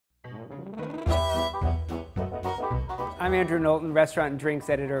I'm Andrew Knowlton, restaurant and drinks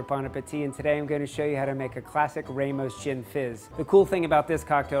editor at Bon Appétit, and today I'm going to show you how to make a classic Ramos Gin Fizz. The cool thing about this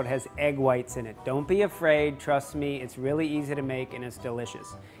cocktail, it has egg whites in it. Don't be afraid, trust me, it's really easy to make and it's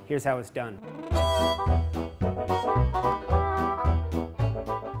delicious. Here's how it's done.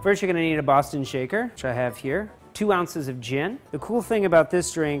 First, you're going to need a Boston shaker, which I have here. 2 ounces of gin. The cool thing about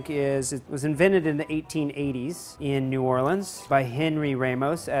this drink is it was invented in the 1880s in New Orleans by Henry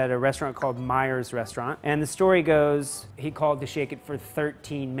Ramos at a restaurant called Myers Restaurant. And the story goes, he called to shake it for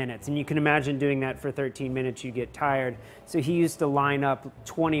 13 minutes. And you can imagine doing that for 13 minutes, you get tired. So he used to line up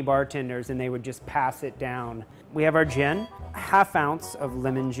 20 bartenders and they would just pass it down. We have our gin, a ½ ounce of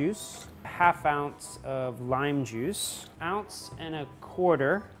lemon juice, ½ ounce of lime juice, 1.25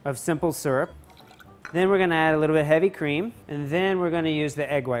 ounces of simple syrup. Then we're going to add a little bit of heavy cream, and then we're going to use the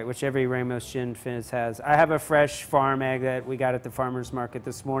egg white, which every Ramos Gin Fizz has. I have a fresh farm egg that we got at the farmer's market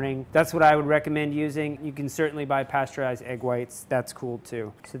this morning. That's what I would recommend using. You can certainly buy pasteurized egg whites. That's cool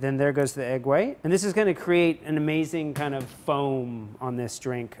too. So then there goes the egg white. And this is going to create an amazing kind of foam on this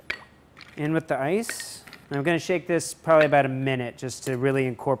drink. In with the ice. And I'm going to shake this probably about a minute just to really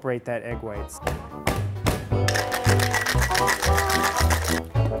incorporate that egg whites.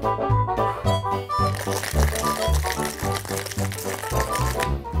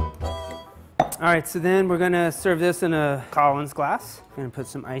 All right, so then we're gonna serve this in a Collins glass. We're gonna put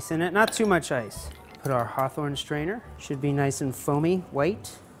some ice in it, not too much ice. Put our Hawthorne strainer, should be nice and foamy,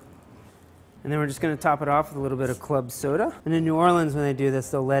 white. And then we're just gonna top it off with a little bit of club soda. And in New Orleans, when they do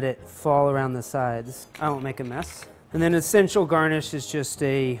this, they'll let it fall around the sides. I won't make a mess. And then essential garnish is just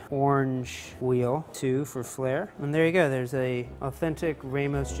a orange wheel, too, for flair. And there you go, there's a authentic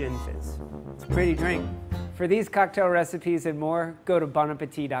Ramos Gin Fizz. It's a pretty drink. For these cocktail recipes and more, go to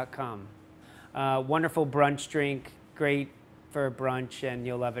bonappetit.com. Wonderful brunch drink, great for brunch, and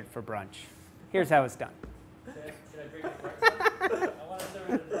you'll love it for brunch. Here's how it's done.